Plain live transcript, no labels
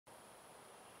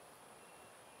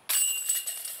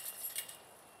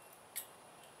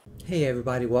Hey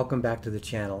everybody, welcome back to the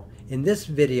channel. In this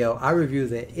video, I review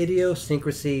the Idio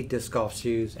Syncrasy disc golf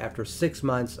shoes after 6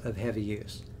 months of heavy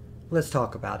use. Let's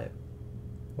talk about it.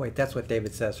 Wait, that's what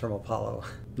David says from Apollo.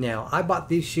 Now, I bought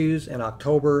these shoes in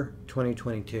October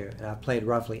 2022, and I've played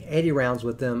roughly 80 rounds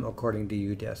with them according to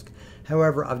UDisc.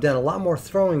 However, I've done a lot more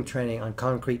throwing training on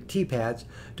concrete tee pads,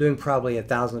 doing probably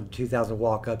 1,000 to 2,000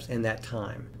 walk-ups in that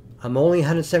time. I'm only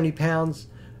 170 pounds,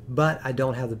 but I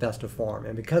don't have the best of form,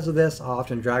 and because of this I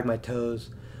often drag my toes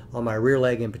on my rear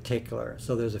leg in particular,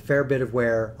 so there's a fair bit of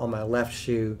wear on my left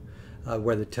shoe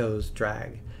where the toes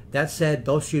drag. That said,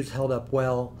 both shoes held up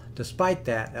well despite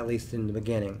that, at least in the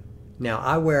beginning. Now,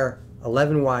 I wear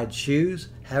 11 wide shoes.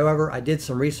 However, I did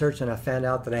some research and I found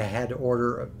out that I had to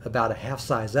order about a half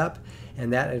size up,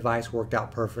 and that advice worked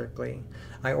out perfectly.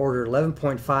 I ordered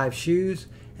 11.5 shoes,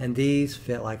 and these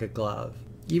fit like a glove.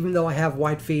 Even though I have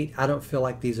wide feet, I don't feel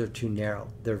like these are too narrow.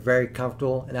 They're very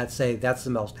comfortable, and I'd say that's the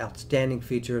most outstanding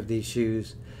feature of these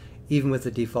shoes, even with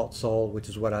the default sole, which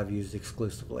is what I've used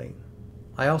exclusively.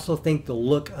 I also think the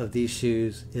look of these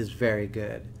shoes is very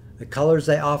good. The colors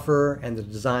they offer and the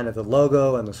design of the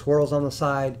logo and the swirls on the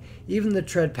side, even the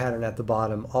tread pattern at the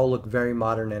bottom, all look very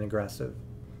modern and aggressive.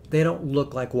 They don't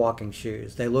look like walking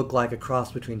shoes. They look like a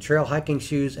cross between trail hiking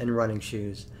shoes and running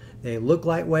shoes. They look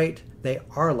lightweight, they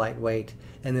are lightweight,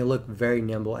 and they look very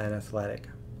nimble and athletic.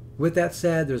 With that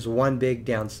said, there's one big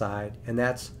downside, and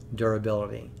that's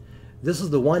durability. This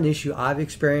is the one issue I've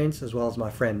experienced, as well as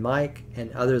my friend Mike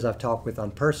and others I've talked with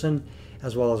on person,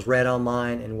 as well as read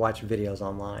online and watched videos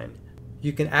online.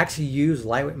 You can actually use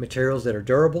lightweight materials that are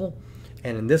durable,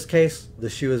 and in this case, the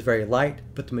shoe is very light,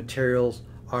 but the materials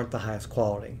aren't the highest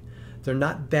quality. They're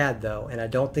not bad though, and I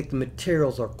don't think the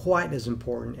materials are quite as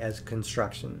important as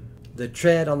construction. The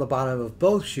tread on the bottom of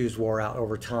both shoes wore out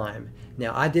over time.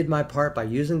 Now, I did my part by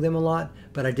using them a lot,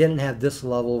 but I didn't have this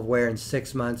level of wear in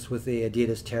 6 months with the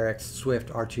Adidas Terex Swift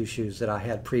R2 shoes that I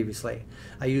had previously.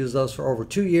 I used those for over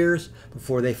 2 years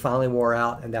before they finally wore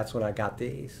out, and that's when I got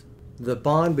these. The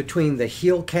bond between the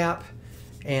heel cap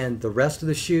and the rest of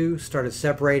the shoe started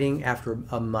separating after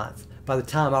a month. By the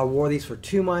time I wore these for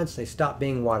 2 months, they stopped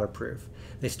being waterproof.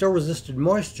 They still resisted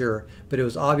moisture, but it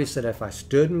was obvious that if I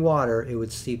stood in water, it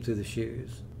would seep through the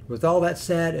shoes. With all that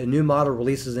said, a new model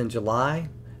releases in July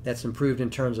that's improved in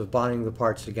terms of bonding the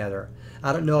parts together.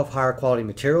 I don't know if higher quality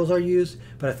materials are used,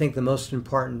 but I think the most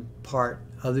important part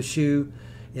of the shoe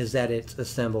is that it's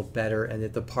assembled better and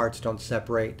that the parts don't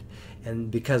separate,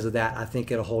 and because of that, I think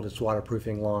it'll hold its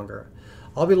waterproofing longer.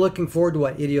 I'll be looking forward to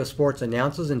what Idio Sports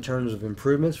announces in terms of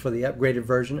improvements for the upgraded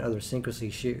version of their Syncrasy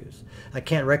shoes. I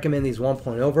can't recommend these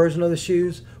 1.0 version of the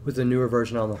shoes with the newer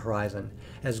version on the horizon.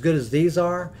 As good as these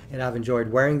are, and I've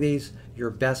enjoyed wearing these, your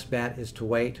best bet is to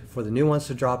wait for the new ones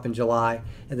to drop in July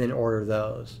and then order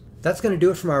those. That's going to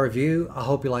do it for my review. I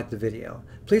hope you liked the video.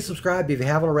 Please subscribe if you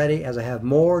haven't already, as I have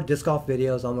more disc golf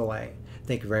videos on the way.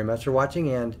 Thank you very much for watching,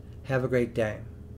 and have a great day.